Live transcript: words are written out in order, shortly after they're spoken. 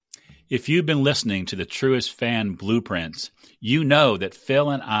If you've been listening to the Truest Fan Blueprints, you know that Phil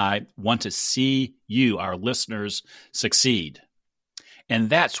and I want to see you, our listeners, succeed. And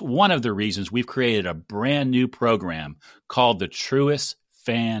that's one of the reasons we've created a brand new program called the Truest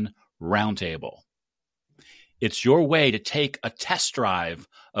Fan Roundtable. It's your way to take a test drive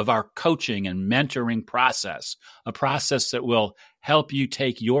of our coaching and mentoring process, a process that will help you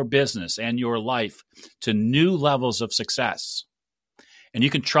take your business and your life to new levels of success. And you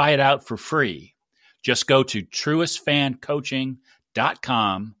can try it out for free. Just go to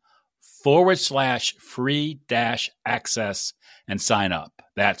truestfancoaching.com/free-access and sign up.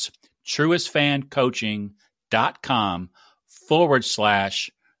 That's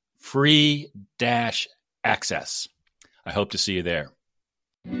truestfancoaching.com/free-access. I hope to see you there.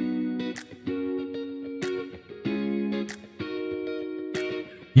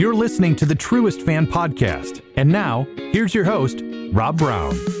 You're listening to the Truest Fan Podcast. And now, here's your host, Rob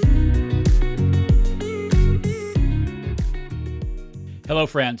Brown. Hello,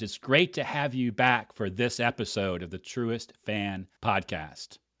 friends. It's great to have you back for this episode of the Truest Fan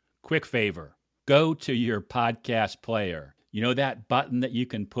Podcast. Quick favor, go to your podcast player. You know that button that you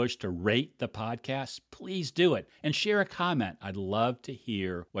can push to rate the podcast? Please do it and share a comment. I'd love to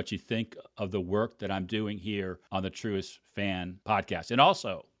hear what you think of the work that I'm doing here on the Truest Fan Podcast. And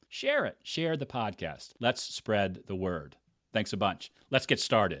also, share it. Share the podcast. Let's spread the word. Thanks a bunch. Let's get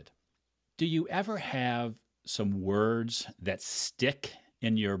started. Do you ever have some words that stick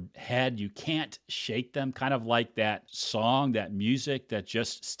in your head? You can't shake them, kind of like that song, that music that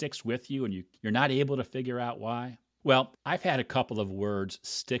just sticks with you and you're not able to figure out why? Well, I've had a couple of words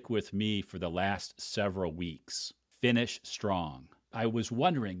stick with me for the last several weeks. Finish strong. I was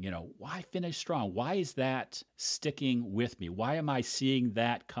wondering, why finish strong? Why is that sticking with me? Why am I seeing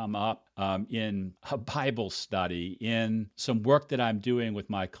that come up in a Bible study, in some work that I'm doing with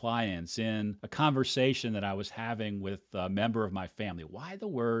my clients, in a conversation that I was having with a member of my family? Why the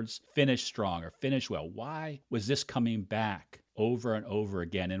words finish strong or finish well? Why was this coming back over and over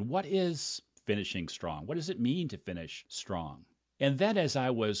again? And what is finishing strong? What does it mean to finish strong? And then as I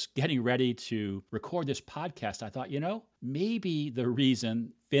was getting ready to record this podcast, I thought, maybe the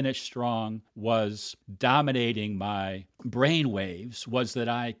reason Finish Strong was dominating my brain waves was that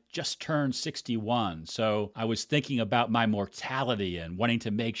I just turned 61. So I was thinking about my mortality and wanting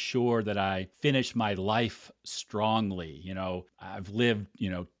to make sure that I finish my life strongly. I've lived,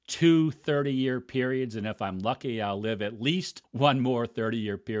 2 30-year periods, and if I'm lucky, I'll live at least one more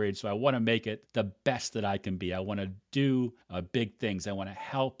 30-year period. So I want to make it the best that I can be. I want to do big things. I want to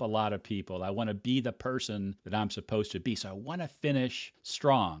help a lot of people. I want to be the person that I'm supposed to be. So I want to finish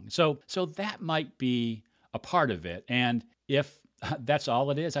strong. So that might be a part of it. And if that's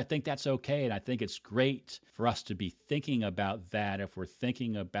all it is, I think that's okay. And I think it's great for us to be thinking about that if we're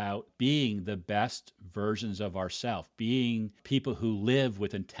thinking about being the best versions of ourselves, being people who live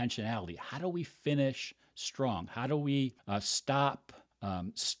with intentionality. How do we finish strong? How do we stop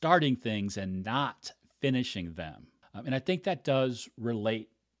starting things and not finishing them? And I think that does relate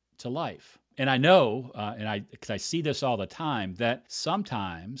to life. And I know, because I see this all the time, that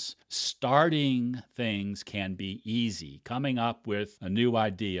sometimes starting things can be easy. Coming up with a new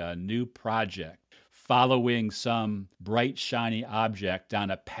idea, a new project, following some bright, shiny object down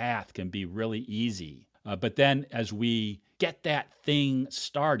a path can be really easy. But then as we get that thing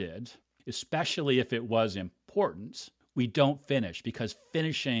started, especially if it was important, we don't finish because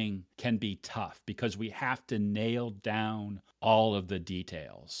finishing can be tough because we have to nail down all of the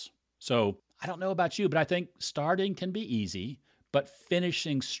details. So I don't know about you, but I think starting can be easy, but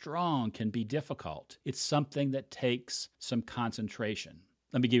finishing strong can be difficult. It's something that takes some concentration.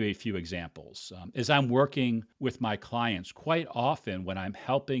 Let me give you a few examples. As I'm working with my clients, quite often when I'm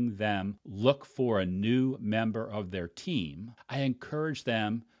helping them look for a new member of their team, I encourage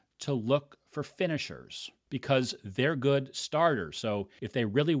them to look for finishers because they're good starters. So if they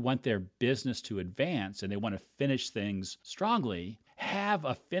really want their business to advance and they want to finish things strongly, have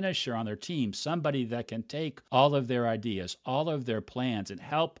a finisher on their team, somebody that can take all of their ideas, all of their plans, and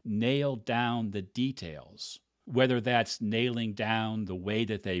help nail down the details, whether that's nailing down the way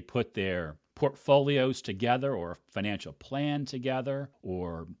that they put their portfolios together or a financial plan together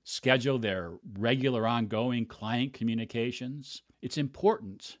or schedule their regular ongoing client communications. It's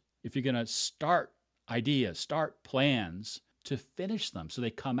important if you're going to start ideas, start plans, to finish them so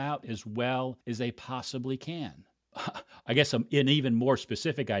they come out as well as they possibly can. I guess an even more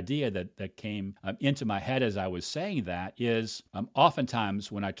specific idea that came into my head as I was saying that is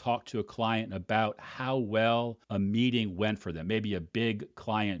oftentimes when I talk to a client about how well a meeting went for them, maybe a big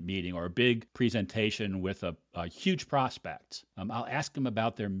client meeting or a big presentation with a huge prospect, I'll ask them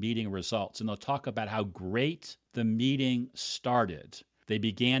about their meeting results, and they'll talk about how great the meeting started. They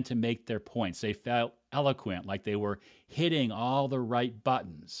began to make their points. They felt eloquent, like they were hitting all the right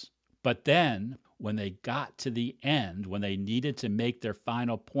buttons. But then when they got to the end, when they needed to make their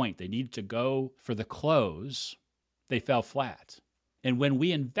final point, they needed to go for the close, they fell flat. And when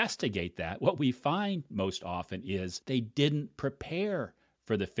we investigate that, what we find most often is they didn't prepare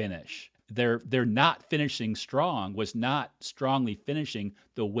for the finish. Their not finishing strong was not strongly finishing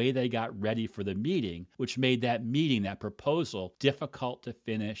the way they got ready for the meeting, which made that meeting, that proposal, difficult to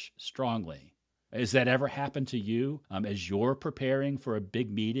finish strongly. Has that ever happened to you as you're preparing for a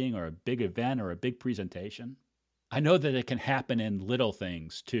big meeting or a big event or a big presentation? I know that it can happen in little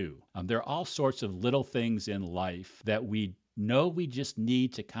things too. There are all sorts of little things in life that we know we just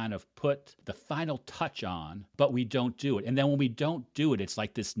need to kind of put the final touch on, but we don't do it. And then when we don't do it, it's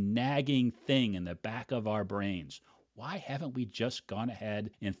like this nagging thing in the back of our brains. Why haven't we just gone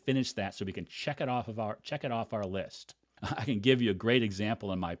ahead and finished that so we can check it off our list? I can give you a great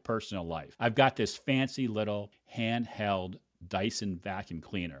example in my personal life. I've got this fancy little handheld Dyson vacuum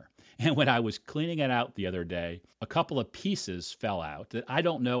cleaner. And when I was cleaning it out the other day, a couple of pieces fell out that I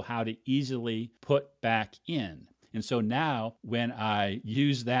don't know how to easily put back in. And so now when I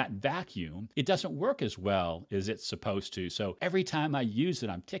use that vacuum, it doesn't work as well as it's supposed to. So every time I use it,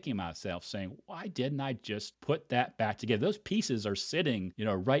 I'm kicking myself saying, why didn't I just put that back together? Those pieces are sitting,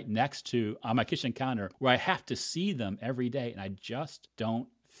 right next to on my kitchen counter where I have to see them every day, and I just don't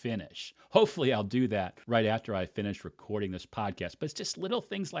finish. Hopefully I'll do that right after I finish recording this podcast. But it's just little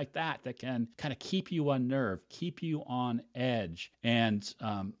things like that can kind of keep you unnerved, keep you on edge, and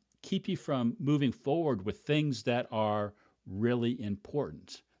keep you from moving forward with things that are really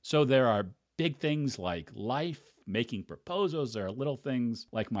important. So there are big things like life, making proposals. There are little things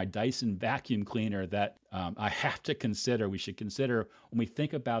like my Dyson vacuum cleaner that I have to consider, we should consider when we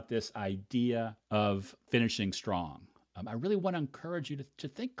think about this idea of finishing strong. I really want to encourage you to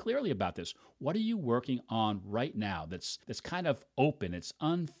think clearly about this. What are you working on right now that's kind of open, it's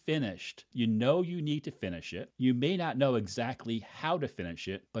unfinished? You know you need to finish it. You may not know exactly how to finish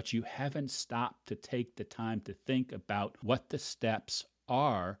it, but you haven't stopped to take the time to think about what the steps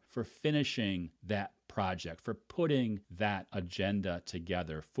are for finishing that project, for putting that agenda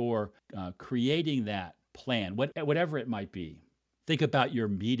together, for creating that plan, whatever it might be. Think about your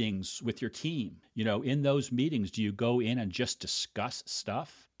meetings with your team. In those meetings, do you go in and just discuss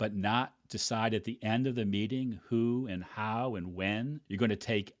stuff, but not decide at the end of the meeting who and how and when you're going to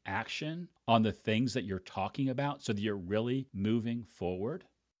take action on the things that you're talking about so that you're really moving forward?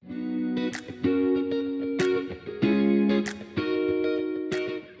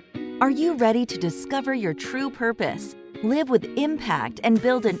 Are you ready to discover your true purpose, live with impact, and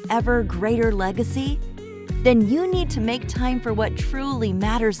build an ever greater legacy? Then you need to make time for what truly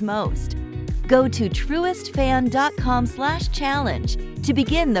matters most. Go to truestfan.com/challenge to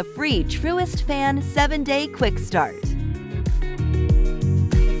begin the free Truest Fan 7-Day Quick Start.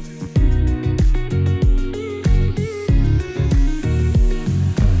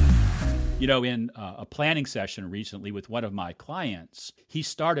 In a planning session recently with one of my clients, he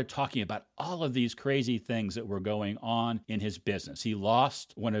started talking about all of these crazy things that were going on in his business. He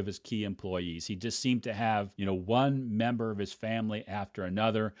lost one of his key employees. He just seemed to have, one member of his family after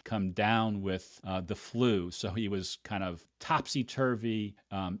another come down with the flu. So he was kind of topsy-turvy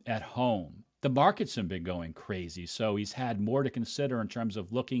at home. The markets have been going crazy, so he's had more to consider in terms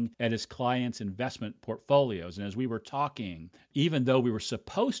of looking at his clients' investment portfolios. And as we were talking, even though we were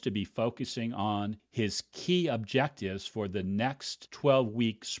supposed to be focusing on his key objectives for the next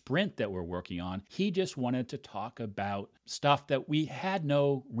 12-week sprint that we're working on, he just wanted to talk about stuff that we had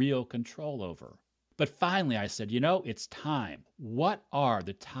no real control over. But finally, I said, it's time. What are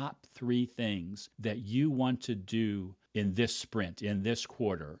the top 3 things that you want to do in this sprint, in this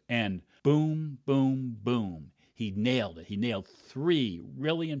quarter? And boom, boom, boom. He nailed it. He nailed 3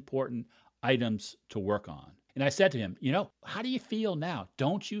 really important items to work on. And I said to him, how do you feel now?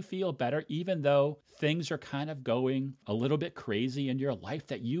 Don't you feel better, even though things are kind of going a little bit crazy in your life,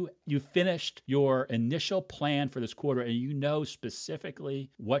 that you finished your initial plan for this quarter and you know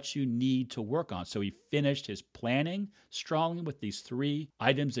specifically what you need to work on? So he finished his planning strongly with these 3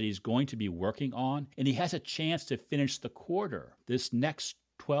 items that he's going to be working on, and he has a chance to finish the quarter, this next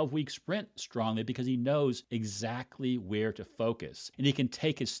 12-week sprint strongly because he knows exactly where to focus. And he can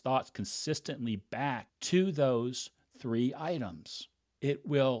take his thoughts consistently back to those 3 items. It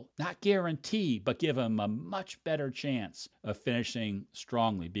will not guarantee, but give him a much better chance of finishing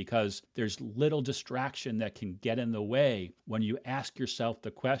strongly because there's little distraction that can get in the way when you ask yourself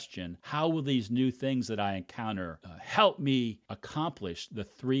the question, how will these new things that I encounter help me accomplish the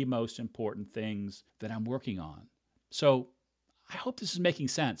 3 most important things that I'm working on? So I hope this is making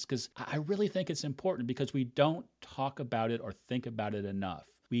sense because I really think it's important because we don't talk about it or think about it enough.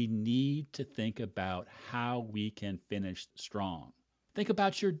 We need to think about how we can finish strong. Think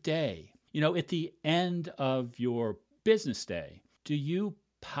about your day. At the end of your business day, do you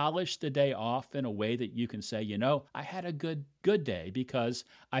polish the day off in a way that you can say, I had a good day because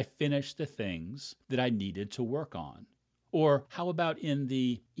I finished the things that I needed to work on? Or how about in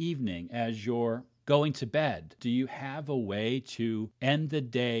the evening as you're going to bed? Do you have a way to end the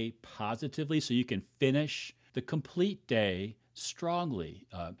day positively so you can finish the complete day strongly?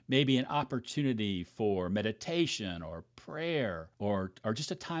 Maybe an opportunity for meditation or prayer or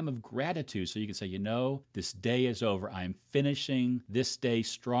just a time of gratitude so you can say, this day is over. I'm finishing this day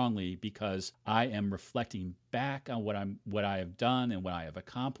strongly because I am reflecting back on what I have done and what I have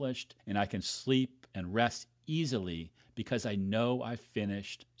accomplished, and I can sleep and rest easily because I know I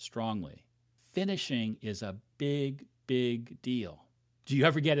finished strongly. Finishing is a big, big deal. Do you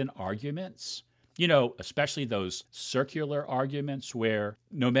ever get in arguments? Especially those circular arguments where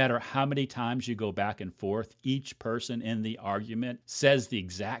no matter how many times you go back and forth, each person in the argument says the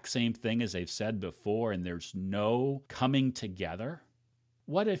exact same thing as they've said before, and there's no coming together.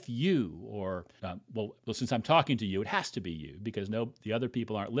 What if you, or, since I'm talking to you, it has to be you because the other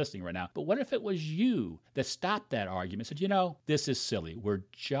people aren't listening right now. But what if it was you that stopped that argument and said, this is silly. We're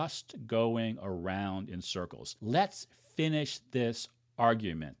just going around in circles. Let's finish this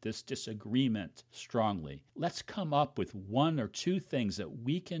argument, this disagreement strongly. Let's come up with 1 or 2 things that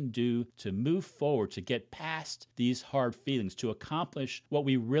we can do to move forward, to get past these hard feelings, to accomplish what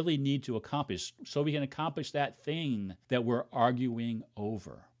we really need to accomplish so we can accomplish that thing that we're arguing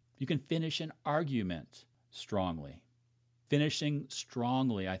over. You can finish an argument strongly. Finishing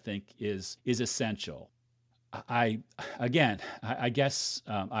strongly, I think, is essential. I'm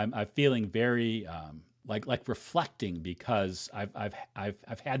feeling very like reflecting because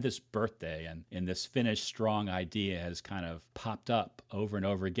I've had this birthday and this finish strong idea has kind of popped up over and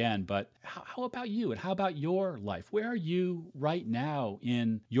over again. But how about you? And how about your life? Where are you right now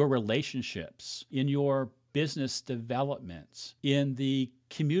in your relationships, in your business development, in the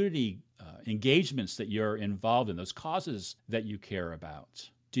community engagements that you're involved in, those causes that you care about?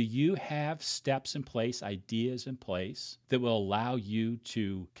 Do you have steps in place, ideas in place that will allow you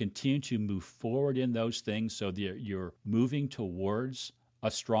to continue to move forward in those things so that you're moving towards a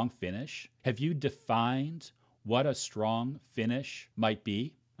strong finish? Have you defined what a strong finish might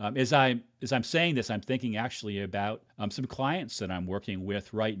be? As I'm saying this, I'm thinking actually about some clients that I'm working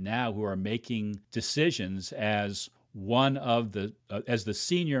with right now who are making decisions as the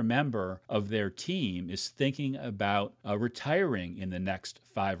senior member of their team is thinking about retiring in the next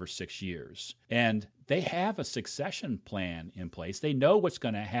 5 or 6 years. And they have a succession plan in place. They know what's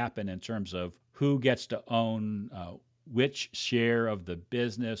going to happen in terms of who gets to own which share of the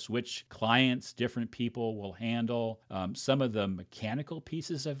business, which clients different people will handle, some of the mechanical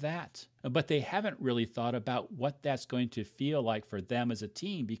pieces of that. But they haven't really thought about what that's going to feel like for them as a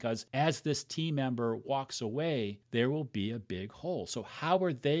team, because as this team member walks away, there will be a big hole. So how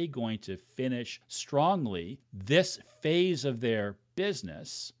are they going to finish strongly this phase of their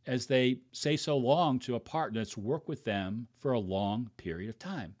business as they say so long to a partner that's worked with them for a long period of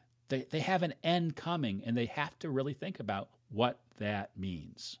time? They have an end coming, and they have to really think about what that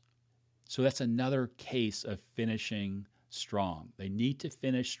means. So that's another case of finishing strong. They need to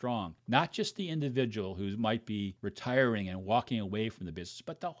finish strong, not just the individual who might be retiring and walking away from the business,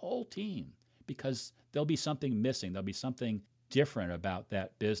 but the whole team, because there'll be something missing. There'll be something different about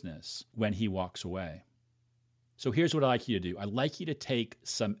that business when he walks away. So here's what I'd like you to do. I'd like you to take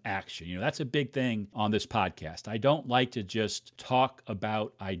some action. That's a big thing on this podcast. I don't like to just talk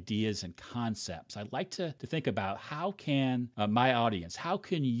about ideas and concepts. I'd like to think about how can my audience, how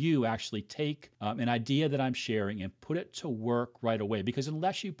can you actually take an idea that I'm sharing and put it to work right away? Because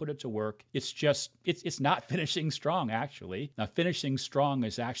unless you put it to work, it's not finishing strong, actually. Now, finishing strong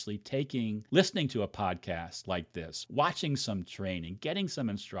is actually listening to a podcast like this, watching some training, getting some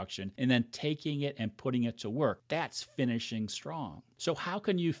instruction, and then taking it and putting it to work. That's finishing strong. So how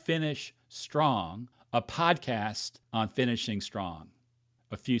can you finish strong? A podcast on finishing strong.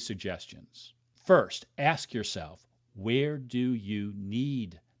 A few suggestions. First, ask yourself, Where do you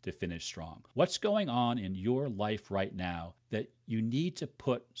need to finish strong? What's going on in your life right now that you need to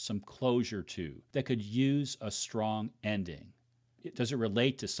put some closure to that could use a strong ending? Does it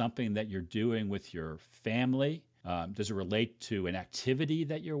relate to something that you're doing with your family? Does it relate to an activity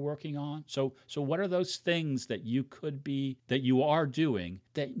that you're working on? So what are those things that you are doing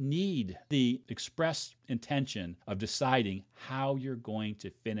that need the express intention of deciding how you're going to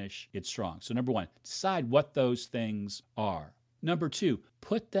finish it strong? So number one, decide what those things are. Number two,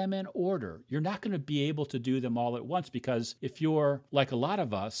 put them in order. You're not going to be able to do them all at once because if you're like a lot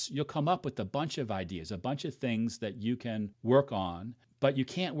of us, you'll come up with a bunch of ideas, a bunch of things that you can work on, but you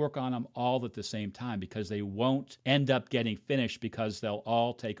can't work on them all at the same time because they won't end up getting finished because they'll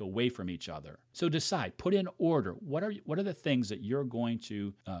all take away from each other. So decide, put in order. What are the things that you're going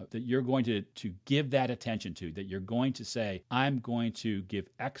to give that attention to, that you're going to say, I'm going to give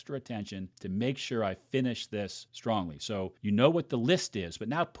extra attention to make sure I finish this strongly. So you know what the list is, but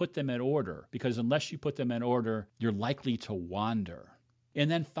now put them in order, because unless you put them in order, you're likely to wander. And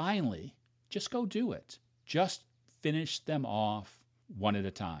then finally, just go do it. Just finish them off one at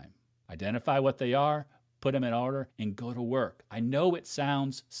a time. Identify what they are, put them in order, and go to work. I know it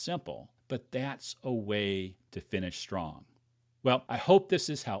sounds simple, but that's a way to finish strong. Well, I hope this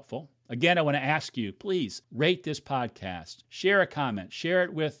is helpful. Again, I want to ask you, please rate this podcast, share a comment, share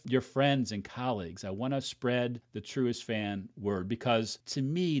it with your friends and colleagues. I want to spread the Truest Fan word because to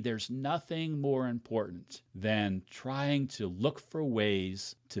me, there's nothing more important than trying to look for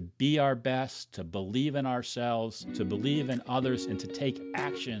ways to be our best, to believe in ourselves, to believe in others, and to take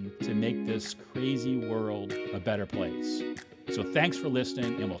action to make this crazy world a better place. So thanks for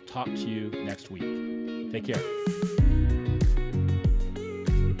listening, and we'll talk to you next week. Take care.